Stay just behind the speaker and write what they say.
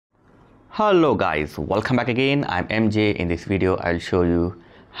Hello guys, welcome back again. I'm MJ. In this video I'll show you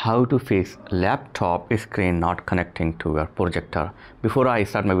how to fix laptop screen not connecting to your projector. Before I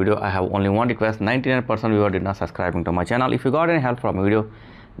start my video, I have only one request. 99% viewer did not subscribing to my channel. If you got any help from my video,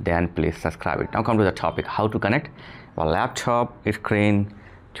 then please subscribe it. Now come to the topic, how to connect your laptop screen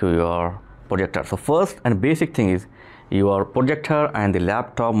to your projector. So first and basic thing is your projector and the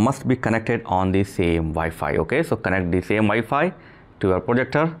laptop must be connected on the same Wi-Fi. Okay, so connect the same Wi-Fi to your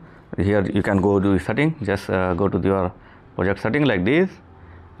projector. Here you can go to the setting, just go to your project setting like this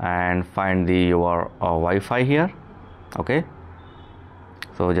and find your Wi-Fi here. Okay,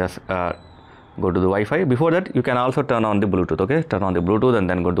 so just go to the Wi-Fi. Before that you can also turn on the Bluetooth. Okay, turn on the Bluetooth and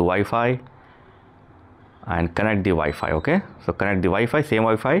then go to Wi-Fi and connect the Wi-Fi. Okay, so connect the Wi-Fi, same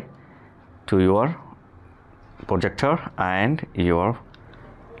Wi-Fi, to your projector and your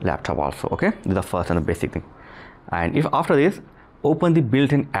laptop also. Okay, this is the first and the basic thing. And if after this, open the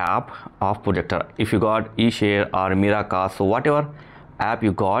built-in app of projector. If you got eShare or Miracast, so whatever app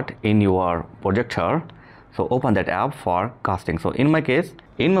you got in your projector, so open that app for casting. So in my case,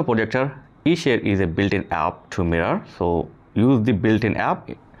 in my projector, eShare is a built-in app to mirror, so use the built-in app.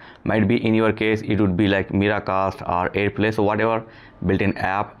 Might be in your case it would be like Miracast or AirPlay, so whatever built-in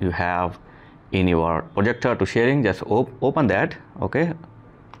app you have in your projector to sharing, just open that. Okay,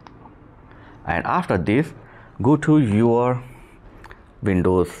 and after this, go to your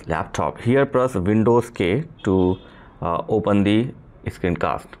Windows laptop. Here press Windows K to open the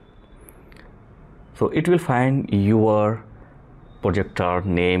screencast. So it will find your projector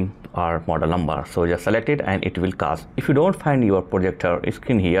name or model number, so just select it and it will cast. If you don't find your projector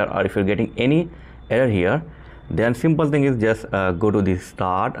screen here, or if you're getting any error here, then simple thing is just go to the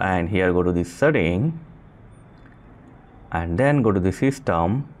start and here go to the setting and then go to the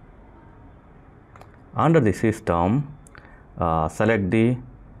system. Under the system, select the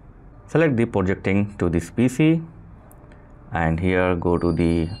projecting to this PC and here go to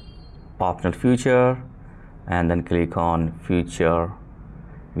the optional feature and then click on feature,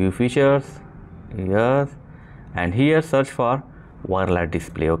 view features, yes, and here search for wireless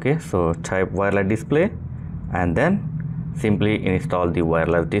display. Okay, so type wireless display and then simply install the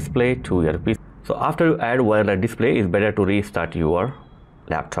wireless display to your PC. So after you add wireless display, it's better to restart your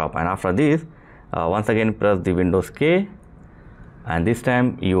laptop, and after this once again press the Windows K and this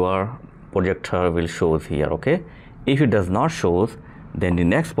time your projector will shows here. Okay, if it does not shows, then the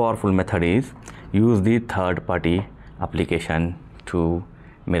next powerful method is use the third-party application to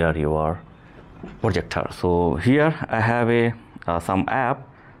mirror your projector. So here I have a some app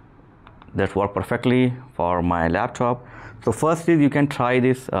that work perfectly for my laptop. So first is you can try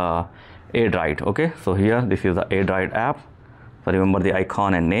this AirDride. Okay, so here this is the AirDride app, so remember the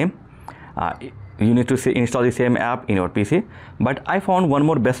icon and name. You need to install the same app in your PC, but I found one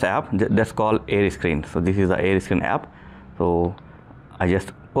more best app that's called AirScreen. So this is the AirScreen app. So I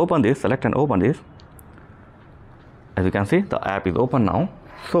just open this, select and open this. As you can see, the app is open now.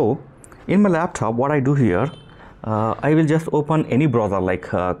 So in my laptop, what I do here, I will just open any browser like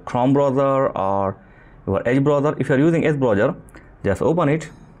Chrome browser or your Edge browser. If you are using Edge browser, just open it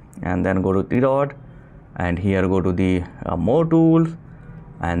and then go to three dot and here go to the more tools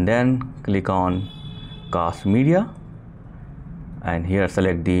and then click on cast media and here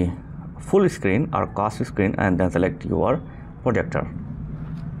select the full screen or cast screen and then select your projector.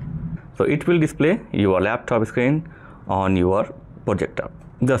 So it will display your laptop screen on your projector.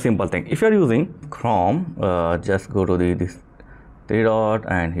 The simple thing. If you are using Chrome, just go to this three dot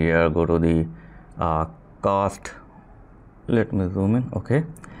and here go to the cast. Let me zoom in. Okay,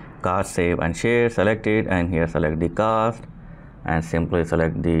 cast, save and share, select it and here select the cast and simply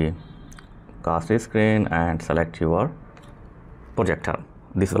select the cast screen and select your projector.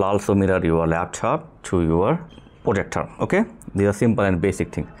 This will also mirror your laptop to your projector. Okay, these are simple and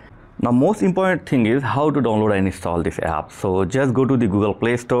basic things. Now most important thing is how to download and install this app. So just go to the Google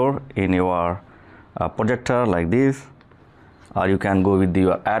Play Store in your projector like this, or you can go with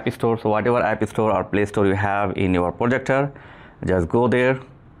your app store. So whatever app store or Play Store you have in your projector, just go there,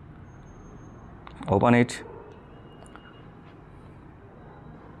 open it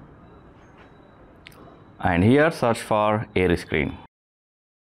and here search for AirScreen.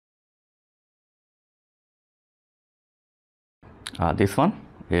 This one,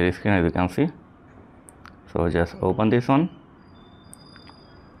 AirScreen, as you can see. So just open this one.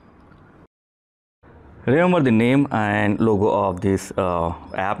 Remember the name and logo of this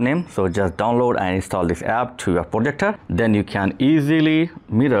app name. So just download and install this app to your projector. Then you can easily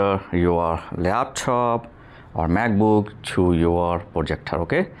mirror your laptop or MacBook to your projector.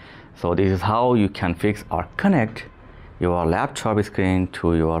 Okay, so this is how you can fix or connect your laptop screen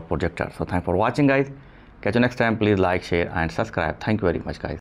to your projector. So thanks for watching, guys. Catch you next time. Please like, share and subscribe. Thank you very much, guys.